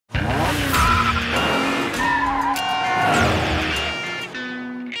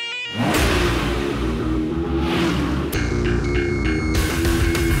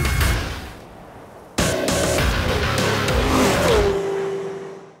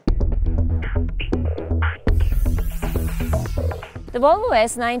The Volvo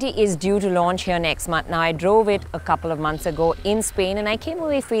S90 is due to launch here next month. Now, I drove it a couple of months ago in Spain and I came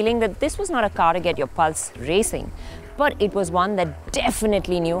away feeling that this was not a car to get your pulse racing, but it was one that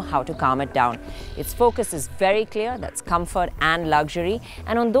definitely knew how to calm it down. Its focus is very clear, that's comfort and luxury,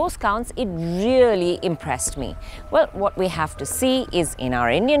 and on those counts, it really impressed me. Well, what we have to see is in our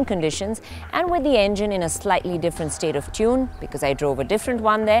Indian conditions and with the engine in a slightly different state of tune, because I drove a different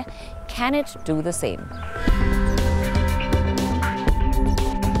one there, can it do the same?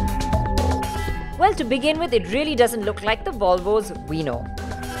 Well, to begin with, it really doesn't look like the Volvos we know.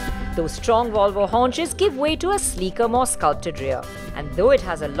 Those strong Volvo haunches give way to a sleeker, more sculpted rear. And though it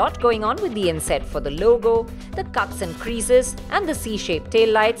has a lot going on with the inset for the logo, the cuts and creases, and the C-shaped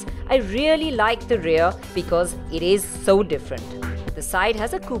taillights, I really like the rear because it is so different. The side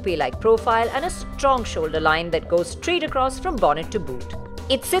has a coupe-like profile and a strong shoulder line that goes straight across from bonnet to boot.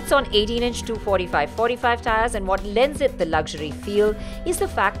 It sits on 18-inch 245/45 tires, and what lends it the luxury feel is the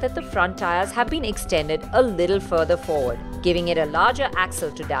fact that the front tires have been extended a little further forward, giving it a larger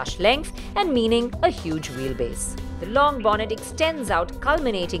axle to dash length and meaning a huge wheelbase. The long bonnet extends out,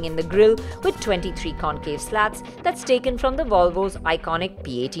 culminating in the grille with 23 concave slats that's taken from the Volvo's iconic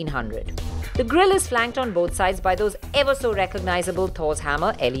P1800. The grille is flanked on both sides by those ever so recognizable Thor's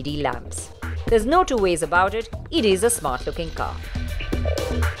Hammer LED lamps. There's no two ways about it, it is a smart-looking car.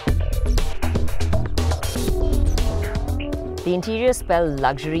 The interior spells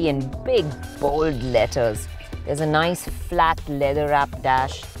luxury in big, bold letters. There's a nice flat leather-wrapped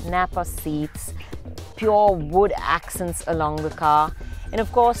dash, Napa seats, pure wood accents along the car, and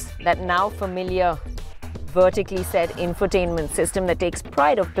of course, that now familiar vertically set infotainment system that takes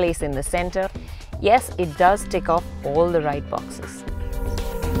pride of place in the center. Yes, it does tick off all the right boxes.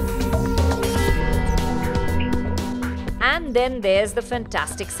 And then there's the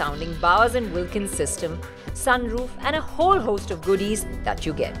fantastic sounding Bowers & Wilkins system, sunroof, and a whole host of goodies that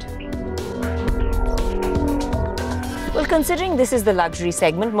you get. Well, considering this is the luxury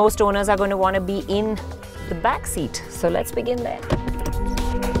segment, most owners are going to want to be in the back seat. So let's begin there.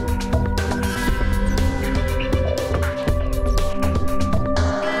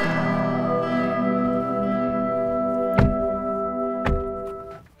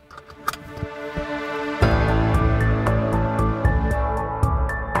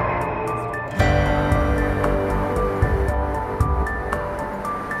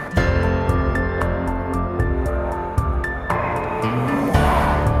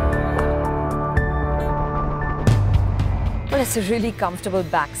 It's a really comfortable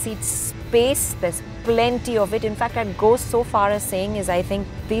backseat space. There's plenty of it. In fact, I'd go so far as saying I think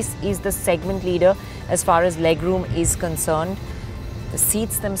this is the segment leader as far as legroom is concerned. The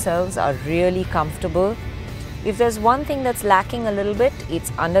seats themselves are really comfortable. If there's one thing that's lacking a little bit,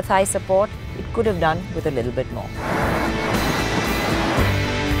 it's under thigh support. It could have done with a little bit more.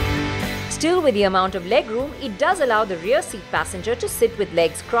 Still, with the amount of legroom, it does allow the rear seat passenger to sit with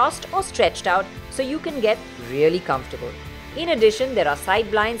legs crossed or stretched out, so you can get really comfortable. In addition, there are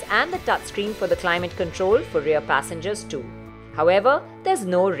side blinds and the touchscreen for the climate control for rear passengers too. However, there's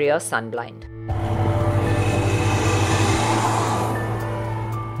no rear sunblind.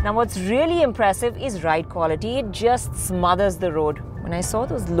 Now, what's really impressive is ride quality. It just smothers the road. When I saw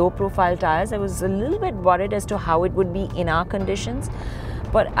those low-profile tires, I was a little bit worried as to how it would be in our conditions.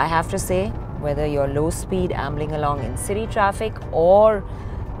 But I have to say, whether you're low-speed ambling along in city traffic or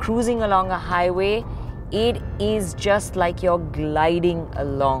cruising along a highway, it is just like you're gliding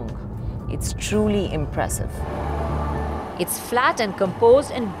along. It's truly impressive. It's flat and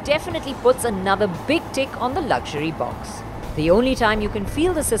composed and definitely puts another big tick on the luxury box. The only time you can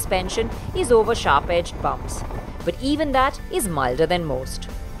feel the suspension is over sharp-edged bumps. But even that is milder than most.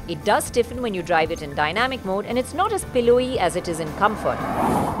 It does stiffen when you drive it in dynamic mode, and it's not as pillowy as it is in comfort.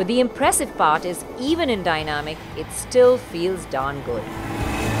 But the impressive part is, even in dynamic, it still feels darn good.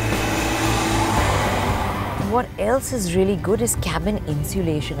 What else is really good is cabin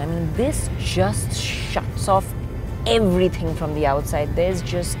insulation. I mean, this just shuts off everything from the outside. There's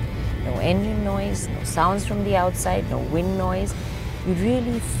just no engine noise, no sounds from the outside, no wind noise. You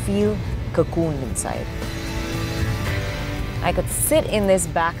really feel cocooned inside. I could sit in this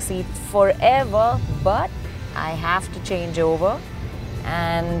back seat forever, but I have to change over.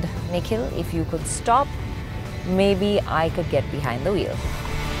 And Nikhil, if you could stop, maybe I could get behind the wheel.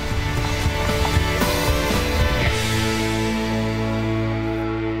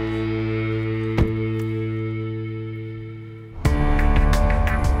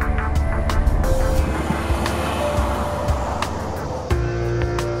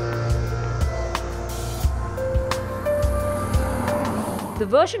 The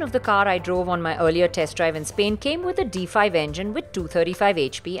version of the car I drove on my earlier test drive in Spain came with a D5 engine with 235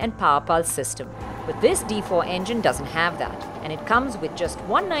 HP and power pulse system. But this D4 engine doesn't have that, and it comes with just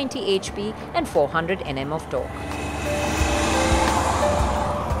 190 HP and 400 Nm of torque.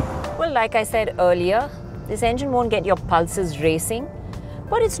 Well, like I said earlier, this engine won't get your pulses racing,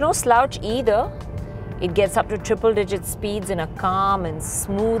 but it's no slouch either. It gets up to triple-digit speeds in a calm and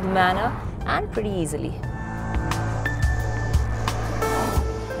smooth manner and pretty easily.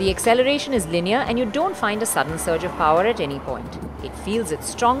 The acceleration is linear and you don't find a sudden surge of power at any point. It feels its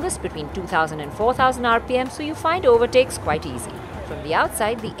strongest between 2000 and 4000 RPM, so you find overtakes quite easy. From the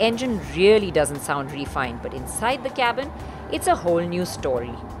outside, the engine really doesn't sound refined, but inside the cabin, it's a whole new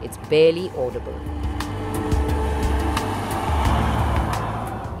story. It's barely audible.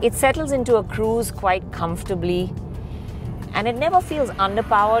 It settles into a cruise quite comfortably, and it never feels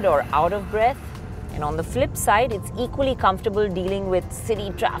underpowered or out of breath. And on the flip side, it's equally comfortable dealing with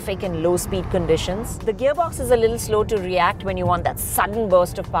city traffic and low-speed conditions. The gearbox is a little slow to react when you want that sudden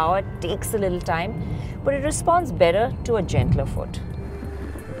burst of power. It takes a little time, but it responds better to a gentler foot.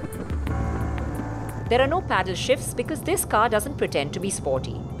 There are no paddle shifts because this car doesn't pretend to be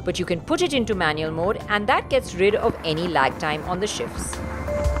sporty. But you can put it into manual mode and that gets rid of any lag time on the shifts.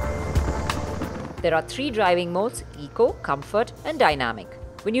 There are 3 driving modes: Eco, Comfort and Dynamic.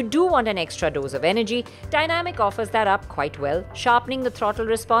 When you do want an extra dose of energy, Dynamic offers that up quite well, sharpening the throttle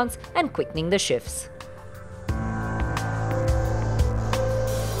response and quickening the shifts.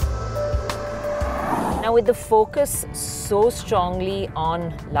 Now, with the focus so strongly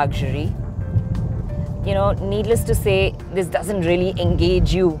on luxury, needless to say, this doesn't really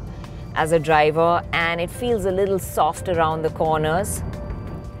engage you as a driver and it feels a little soft around the corners.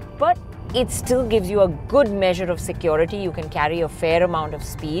 But it still gives you a good measure of security. You can carry a fair amount of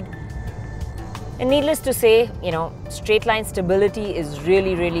speed. And needless to say, straight line stability is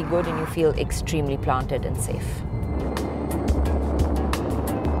really, really good and you feel extremely planted and safe.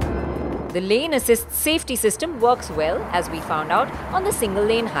 The lane assist safety system works well, as we found out, on the single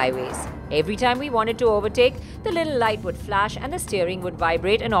lane highways. Every time we wanted to overtake, the little light would flash and the steering would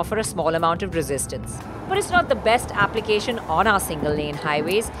vibrate and offer a small amount of resistance. But it's not the best application on our single lane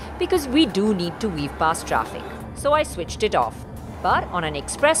highways because we do need to weave past traffic. So I switched it off. But on an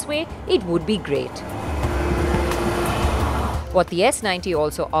expressway, it would be great. What the S90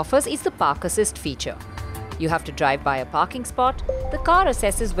 also offers is the Park Assist feature. You have to drive by a parking spot, the car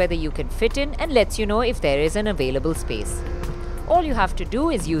assesses whether you can fit in and lets you know if there is an available space. All you have to do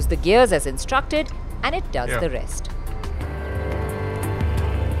is use the gears as instructed and it does the rest.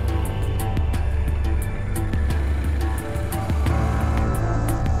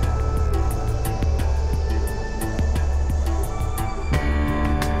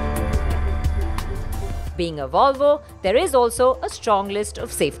 Being a Volvo, there is also a strong list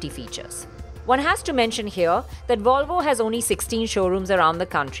of safety features. One has to mention here that Volvo has only 16 showrooms around the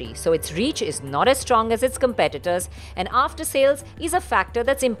country, so its reach is not as strong as its competitors, and after sales is a factor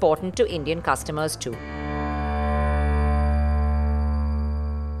that's important to Indian customers too.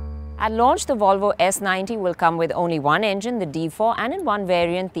 At launch, the Volvo S90 will come with only one engine, the D4, and in one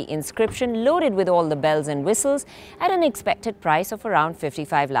variant, the Inscription, loaded with all the bells and whistles at an expected price of around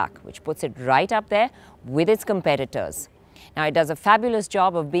 55 lakh, which puts it right up there with its competitors. Now, it does a fabulous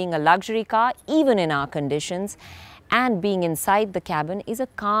job of being a luxury car, even in our conditions, and being inside the cabin is a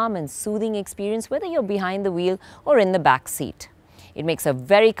calm and soothing experience, whether you're behind the wheel or in the back seat. It makes a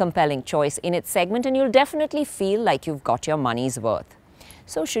very compelling choice in its segment, and you'll definitely feel like you've got your money's worth.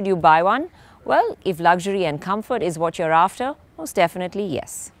 So, should you buy one? Well, if luxury and comfort is what you're after, most definitely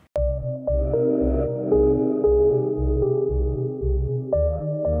yes.